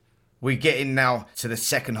to do. We're getting now to the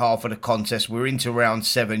second half of the contest. We're into round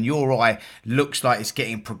 7. Your eye looks like it's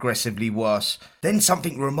getting progressively worse. Then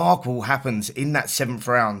something remarkable happens in that 7th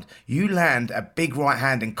round. You land a big right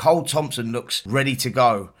hand and Cole Thompson looks ready to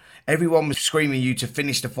go. Everyone was screaming you to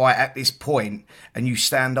finish the fight at this point and you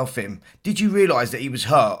stand off him. Did you realise that he was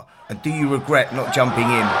hurt? And do you regret not jumping in?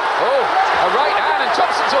 Oh, a right hand and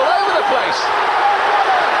Thompson's all over the place.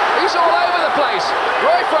 He's all over the place.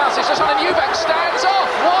 Roy Francis just on a Eubank stands off.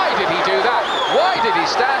 Why did he do that? Why did he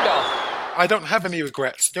stand off? I don't have any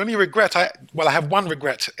regrets. The only regret I have one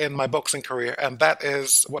regret in my boxing career, and that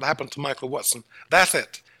is what happened to Michael Watson. That's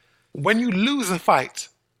it. When you lose a fight,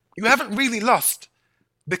 you haven't really lost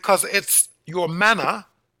because it's your manner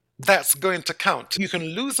that's going to count. You can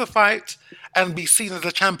lose a fight and be seen as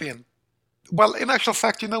a champion. Well, in actual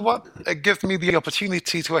fact, you know what? It gives me the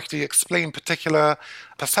opportunity to actually explain particular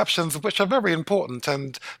perceptions which are very important.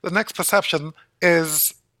 And the next perception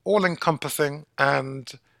is all-encompassing.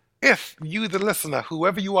 And if you, the listener,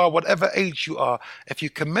 whoever you are, whatever age you are, if you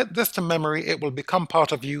commit this to memory, it will become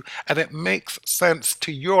part of you and it makes sense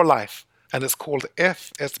to your life. And it's called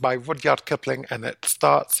If. It's by Rudyard Kipling, and it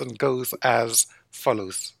starts and goes as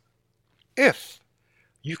follows. If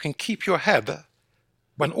you can keep your head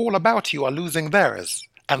when all about you are losing theirs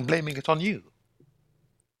and blaming it on you.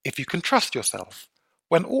 If you can trust yourself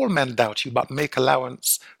when all men doubt you but make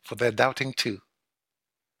allowance for their doubting too.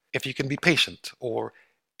 If you can be patient, or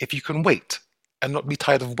if you can wait and not be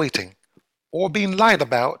tired of waiting, or being lied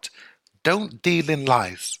about, don't deal in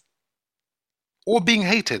lies. Or being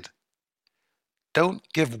hated, don't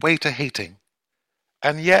give way to hating.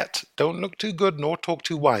 And yet, don't look too good nor talk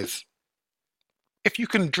too wise. If you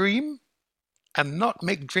can dream and not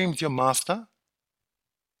make dreams your master,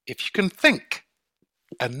 if you can think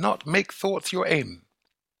and not make thoughts your aim,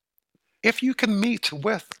 if you can meet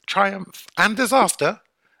with triumph and disaster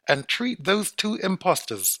and treat those two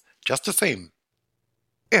impostors just the same,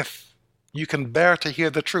 if you can bear to hear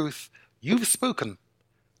the truth you've spoken,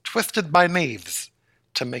 twisted by knaves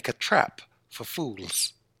to make a trap for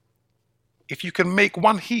fools, if you can make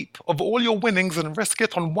one heap of all your winnings and risk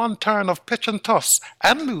it on one turn of pitch and toss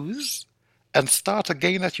and lose, and start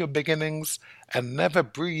again at your beginnings and never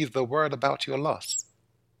breathe a word about your loss.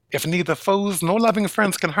 If neither foes nor loving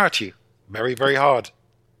friends can hurt you, very, very hard.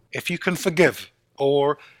 If you can forgive,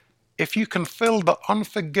 or if you can fill the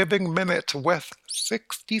unforgiving minute with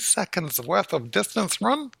 60 seconds worth of distance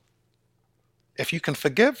run, if you can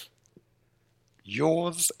forgive,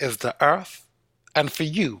 yours is the earth, and for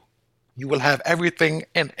you, you will have everything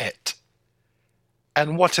in it.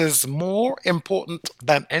 And what is more important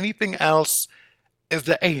than anything else is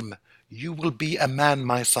the aim. You will be a man,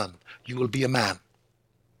 my son. You will be a man.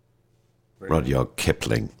 Rudyard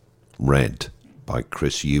Kipling, read by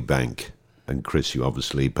Chris Eubank. And Chris, you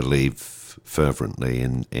obviously believe fervently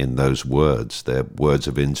in those words. They're words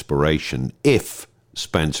of inspiration. If,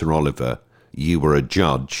 Spencer Oliver, you were a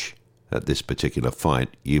judge at this particular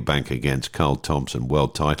fight, Eubank against Carl Thompson,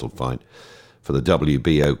 world title fight, for the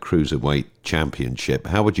WBO Cruiserweight Championship,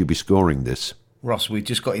 how would you be scoring this? Ross, we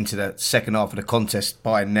just got into the second half of the contest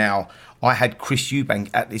by now. I had Chris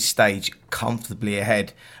Eubank at this stage comfortably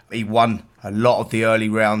ahead. He won a lot of the early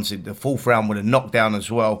rounds. The 4th round with a knockdown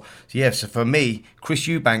as well. So for me, Chris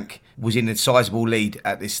Eubank was in a sizable lead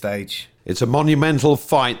at this stage. It's a monumental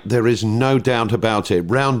fight, there is no doubt about it.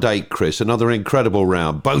 Round 8, Chris, another incredible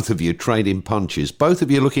round. Both of you trading punches, both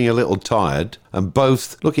of you looking a little tired and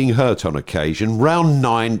both looking hurt on occasion. Round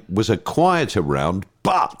 9 was a quieter round,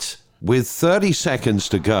 but with 30 seconds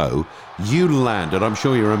to go, you landed, I'm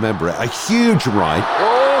sure you remember it, a huge right.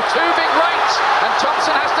 Oh, 2 big rights, and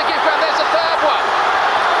Thompson has to give ground. There's a third one.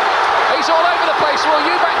 He's all over the place. Will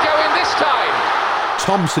Eubank go in this time?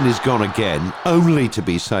 Thompson is gone again, only to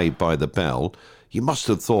be saved by the bell. You must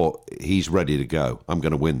have thought he's ready to go. I'm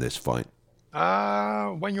going to win this fight.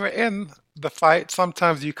 When you're in the fight,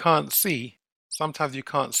 sometimes you can't see. Sometimes you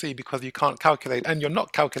can't see because you can't calculate. And you're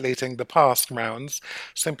not calculating the past rounds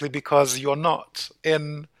simply because you're not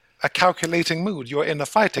in a calculating mood. You're in a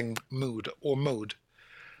fighting mood or mode.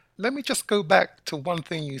 Let me just go back to one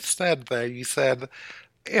thing you said there. You said,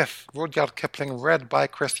 if Rudyard Kipling, read by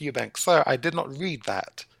Chris Eubank. Sir, I did not read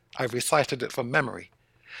that. I recited it from memory.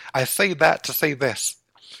 I say that to say this.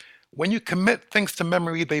 When you commit things to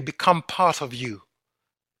memory, they become part of you.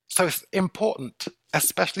 So it's important,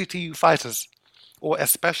 especially to you fighters. or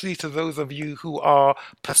especially to those of you who are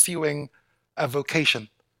pursuing a vocation,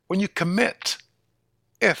 when you commit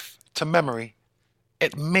to memory,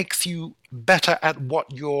 it makes you better at what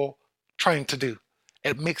you're trying to do.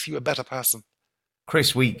 It makes you a better person.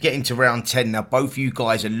 Chris, we get into round 10 now. Both of you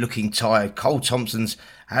guys are looking tired. Cole Thompson's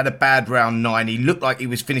had a bad round 9. He looked like he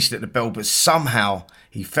was finished at the bell, but somehow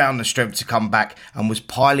he found the strength to come back and was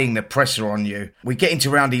piling the pressure on you. We get into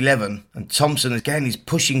round 11 and Thompson again is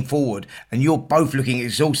pushing forward and you're both looking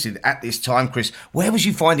exhausted at this time, Chris. Where was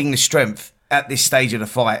you finding the strength at this stage of the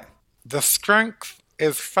fight? The strength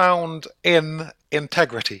is found in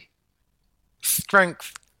integrity.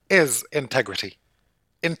 Strength is integrity.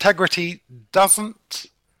 Integrity doesn't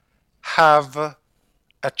have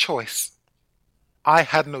a choice. I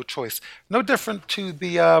had no choice. No different to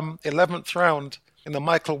the 11th round in the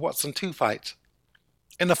Michael Watson 2 fight.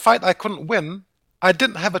 In a fight I couldn't win, I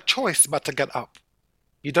didn't have a choice but to get up.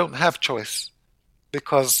 You don't have choice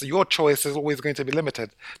because your choice is always going to be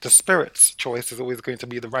limited. The spirit's choice is always going to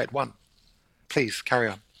be the right one. Please, carry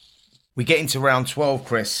on. We get into round 12,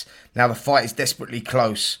 Chris. Now the fight is desperately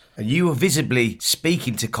close. And you were visibly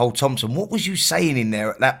speaking to Cole Thompson. What was you saying in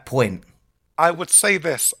there at that point? I would say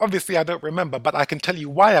this. Obviously, I don't remember, but I can tell you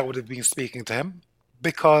why I would have been speaking to him.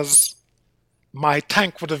 Because my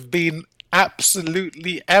tank would have been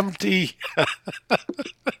absolutely empty.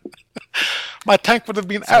 My tank would have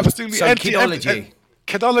been absolutely empty. Kidology.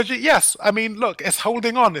 Kidology, yes. I mean, look, it's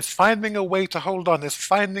holding on. It's finding a way to hold on. It's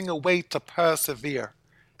finding a way to persevere.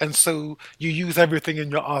 And so you use everything in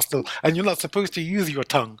your arsenal, and you're not supposed to use your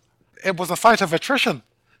tongue. It was a fight of attrition.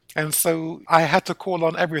 And so I had to call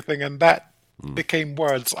on everything, and that became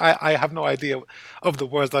words. I have no idea of the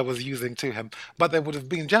words I was using to him, but they would have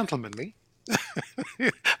been gentlemanly.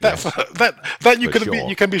 that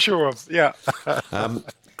you can be sure of. Yeah.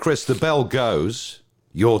 Chris, the bell goes.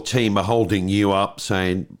 Your team are holding you up,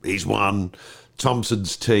 saying he's won.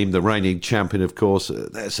 Thompson's team, the reigning champion, of course,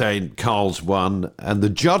 they're saying Carl's won, and the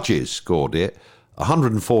judges scored it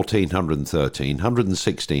 114, 113,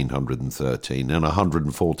 116, 113, and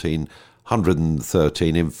 114,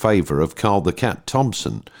 113 in favour of Carl the Cat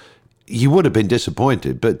Thompson. You would have been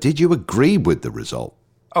disappointed, but did you agree with the result?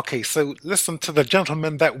 Okay, so listen to the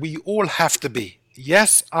gentleman that we all have to be.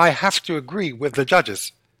 Yes, I have to agree with the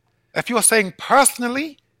judges. If you're saying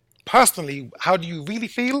personally, how do you really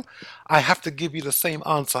feel? I have to give you the same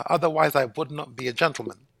answer. Otherwise, I would not be a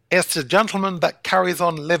gentleman. It's a gentleman that carries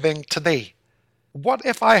on living today. What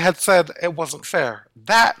if I had said it wasn't fair?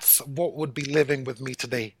 That's what would be living with me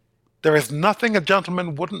today. There is nothing a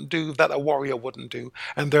gentleman wouldn't do that a warrior wouldn't do.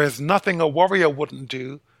 And there is nothing a warrior wouldn't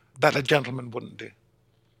do that a gentleman wouldn't do.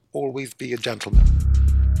 Always be a gentleman.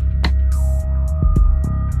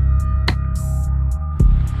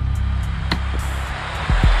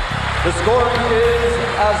 The scoring is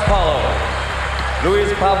as follows.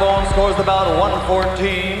 Luis Pavon scores the bout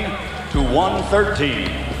 114 to 113.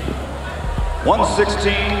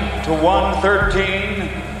 116 to 113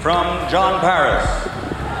 from John Paris.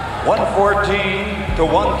 114 to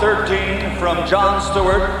 113 from John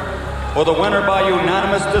Stewart for the winner by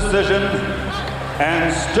unanimous decision.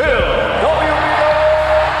 And still, WBO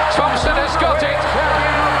Thompson has got it.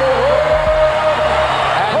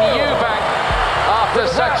 And Eubank, after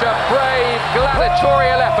such a brave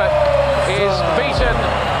gladiatorial effort, is beaten.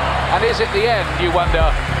 And is it the end, you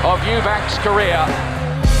wonder, of Eubank's career?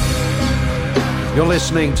 You're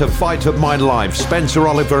listening to Fight of My Life. Spencer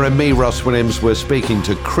Oliver and me, Russ Williams, we're speaking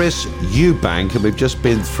to Chris Eubank, and we've just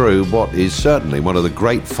been through what is certainly one of the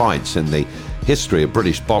great fights in the history of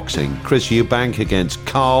British boxing. Chris Eubank against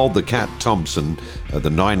Carl the Cat Thompson at the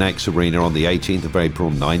 9X Arena on the 18th of April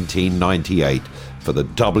 1998 for the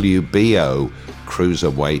WBO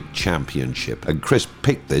Cruiserweight Championship. And Chris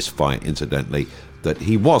picked this fight, incidentally, that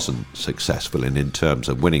he wasn't successful in terms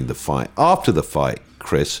of winning the fight. After the fight,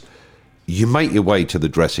 Chris, you make your way to the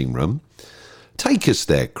dressing room. Take us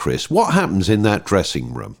there, Chris. What happens in that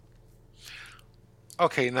dressing room?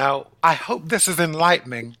 Okay, now, I hope this is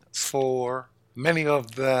enlightening for many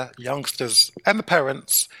of the youngsters and the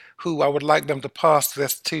parents who I would like them to pass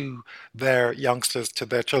this to their youngsters, to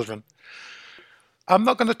their children. I'm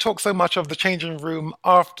not going to talk so much of the changing room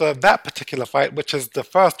after that particular fight, which is the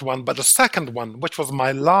first one, but the second one, which was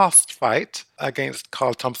my last fight against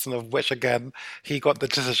Carl Thompson, of which, again, he got the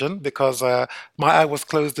decision because my eye was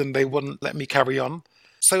closed and they wouldn't let me carry on.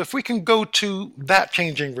 So if we can go to that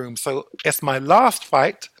changing room. So it's my last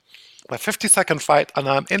fight, my 52nd fight, and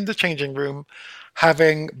I'm in the changing room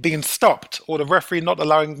having been stopped, or the referee not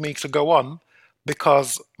allowing me to go on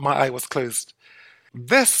because my eye was closed.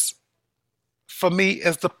 This, for me,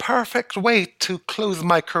 is the perfect way to close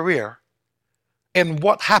my career. in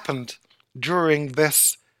what happened during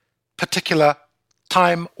this particular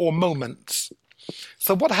time or moments.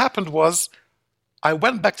 So what happened was, I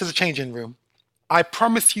went back to the changing room. I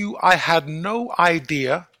promise you, I had no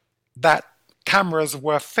idea that cameras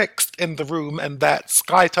were fixed in the room and that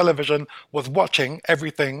Sky Television was watching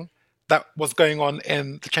everything that was going on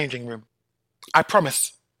in the changing room. I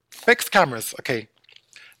promise. Fixed cameras, okay.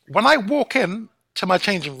 When I walk in to my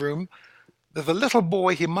changing room, there's a little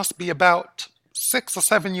boy, he must be about 6 or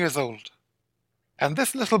 7 years old. And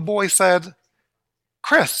this little boy said,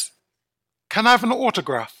 "Chris, can I have an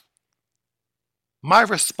autograph?" My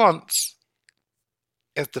response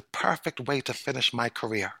is the perfect way to finish my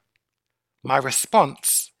career. My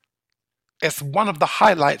response is one of the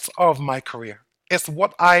highlights of my career. It's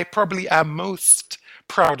what I probably am most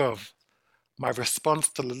proud of. My response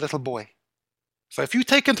to the little boy. So if you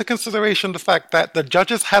take into consideration the fact that the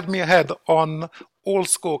judges had me ahead on all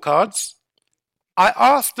scorecards, I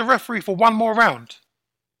asked the referee for one more round.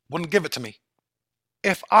 Wouldn't give it to me.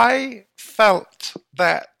 If I felt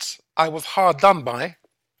that I was hard done by,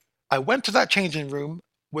 I went to that changing room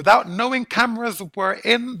without knowing cameras were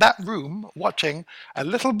in that room watching a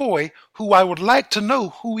little boy who I would like to know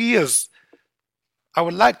who he is. I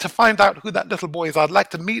would like to find out who that little boy is. I'd like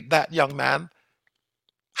to meet that young man.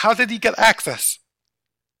 How did he get access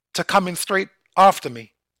to come in straight after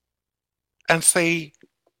me and say,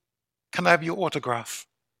 "Can I have your autograph?"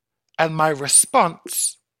 And my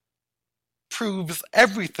response proves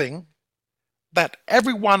everything that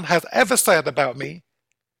everyone has ever said about me,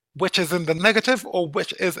 which is in the negative or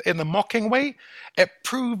which is in a mocking way. It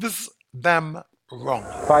proves them wrong.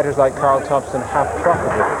 Fighters like Carl Thompson have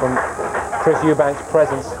profited from Chris Eubank's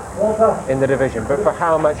presence in the division, but for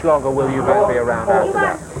how much longer will Eubank be around after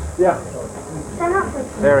that?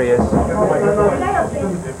 There he is.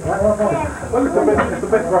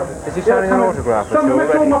 Is he signing an autograph? Make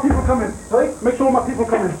sure all my people come in. Sorry? Make sure all my people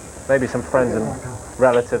come in. Maybe some friends and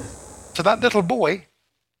relatives. To that little boy,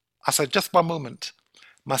 I said, "Just one moment."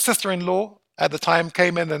 My sister-in-law at the time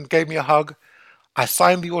came in and gave me a hug. I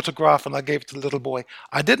signed the autograph and I gave it to the little boy.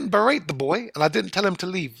 I didn't berate the boy and I didn't tell him to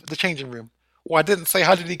leave the changing room. Or I didn't say,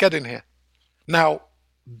 "How did he get in here?" Now,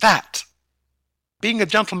 that, being a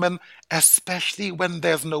gentleman, especially when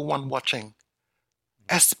there's no one watching,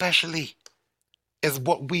 especially, is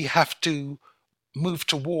what we have to move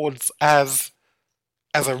towards as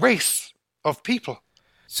a race of people.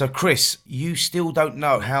 So, Chris, you still don't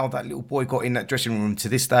know how that little boy got in that dressing room to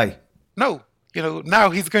this day? No. Now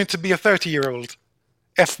he's going to be a 30-year-old,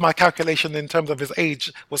 if my calculation in terms of his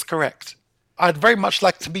age was correct. I'd very much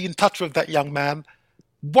like to be in touch with that young man.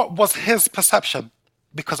 What was his perception?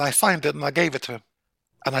 Because I signed it and I gave it to him.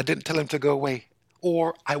 And I didn't tell him to go away.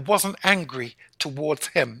 Or I wasn't angry towards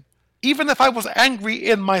him. Even if I was angry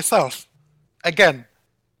in myself. Again,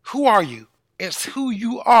 who are you? It's who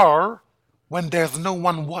you are when there's no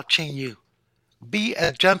one watching you. Be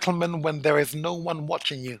a gentleman when there is no one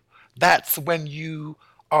watching you. That's when you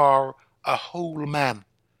are a whole man,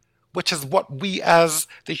 which is what we as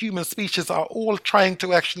the human species are all trying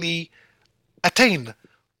to actually attain.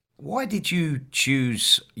 Why did you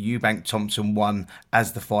choose Eubank Thompson 1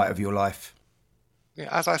 as the fight of your life?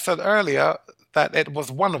 As I said earlier, that it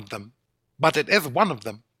was one of them, but it is one of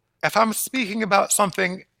them. If I'm speaking about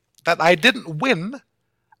something that I didn't win,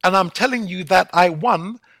 and I'm telling you that I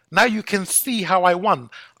won, now you can see how I won.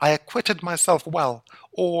 I acquitted myself well.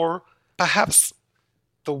 Or perhaps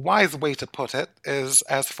the wise way to put it is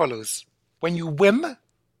as follows. When you win,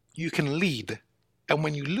 you can lead. And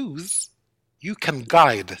when you lose, you can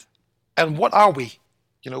guide. And what are we?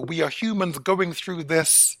 We are humans going through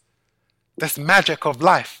this magic of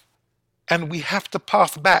life. And we have to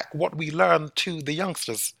pass back what we learn to the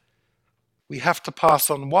youngsters. We have to pass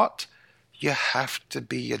on what? You have to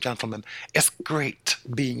be a gentleman. It's great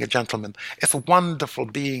being a gentleman. It's wonderful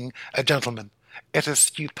being a gentleman. It is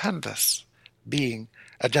stupendous being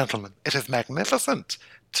a gentleman. It is magnificent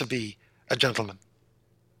to be a gentleman.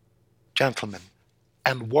 Gentleman.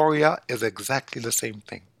 And warrior is exactly the same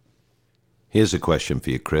thing. Here's a question for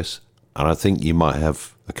you, Chris, and I think you might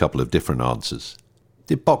have a couple of different answers.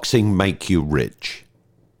 Did boxing make you rich?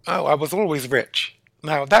 Oh, I was always rich.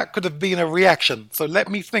 Now, that could have been a reaction, so let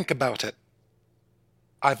me think about it.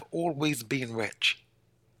 I've always been rich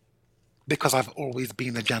because I've always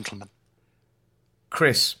been a gentleman.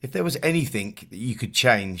 Chris, if there was anything that you could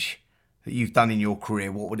change that you've done in your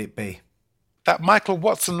career, what would it be? That Michael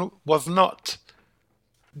Watson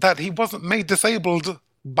he wasn't made disabled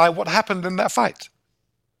by what happened in that fight.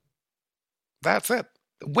 That's it.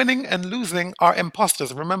 Winning and losing are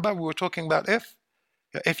imposters. Remember, we were talking about if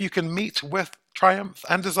you can meet with triumph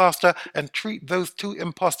and disaster and treat those two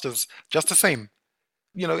imposters just the same.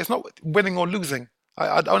 You know, it's not winning or losing.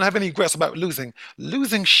 I don't have any regrets about losing.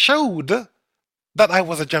 Losing showed that I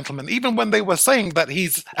was a gentleman, even when they were saying that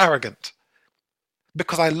he's arrogant.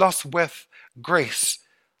 Because I lost with grace.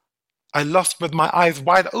 I lost with my eyes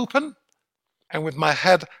wide open and with my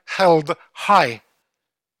head held high.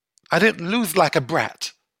 I didn't lose like a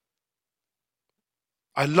brat.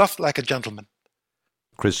 I lost like a gentleman.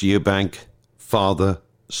 Chris Eubank, father,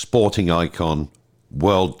 sporting icon,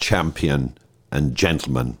 world champion, and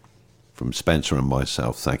gentleman. From Spencer and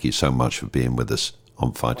myself, thank you so much for being with us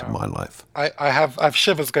on Fight of My Life. I have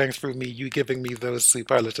shivers going through me, you giving me those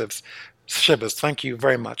superlatives. Shivers, thank you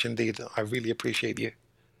very much indeed. I really appreciate you.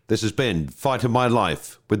 This has been Fight of My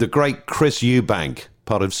Life with the great Chris Eubank,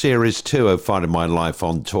 part of Series 2 of Fight of My Life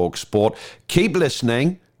on TalkSport. Keep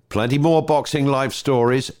listening. Plenty more boxing life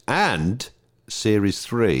stories and Series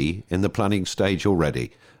 3 in the planning stage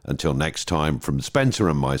already. Until next time, from Spencer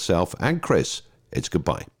and myself and Chris, it's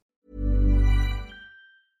goodbye.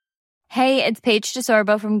 Hey, it's Paige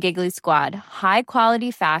DeSorbo from Giggly Squad. High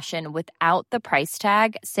quality fashion without the price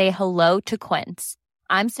tag. Say hello to Quince.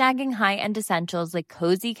 I'm snagging high-end essentials like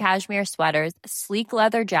cozy cashmere sweaters, sleek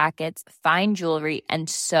leather jackets, fine jewelry, and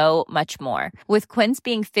so much more. With Quince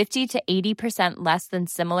being 50 to 80% less than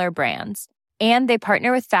similar brands. And they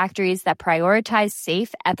partner with factories that prioritize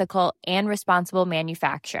safe, ethical, and responsible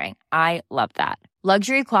manufacturing. I love that.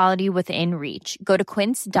 Luxury quality within reach. Go to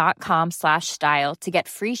quince.com/style to get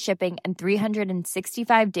free shipping and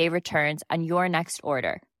 365-day returns on your next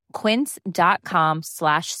order.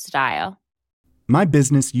 Quince.com/style. My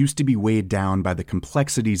business used to be weighed down by the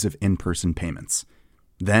complexities of in-person payments.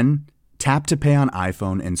 Then, Tap to Pay on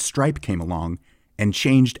iPhone and Stripe came along and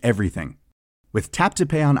changed everything. With Tap to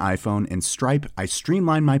Pay on iPhone and Stripe, I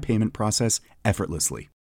streamlined my payment process effortlessly.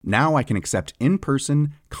 Now I can accept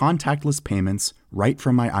in-person, contactless payments right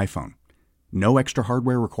from my iPhone. No extra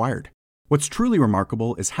hardware required. What's truly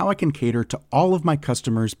remarkable is how I can cater to all of my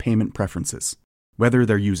customers' payment preferences. Whether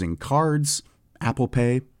they're using cards, Apple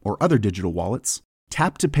Pay, or other digital wallets,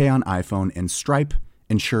 Tap to Pay on iPhone and Stripe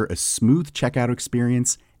ensure a smooth checkout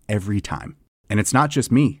experience every time. And it's not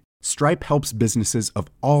just me. Stripe helps businesses of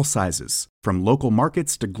all sizes, from local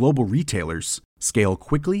markets to global retailers, scale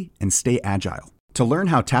quickly and stay agile. To learn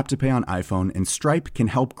how Tap to Pay on iPhone and Stripe can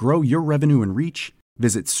help grow your revenue and reach,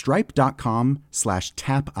 visit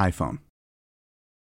stripe.com/tapiphone.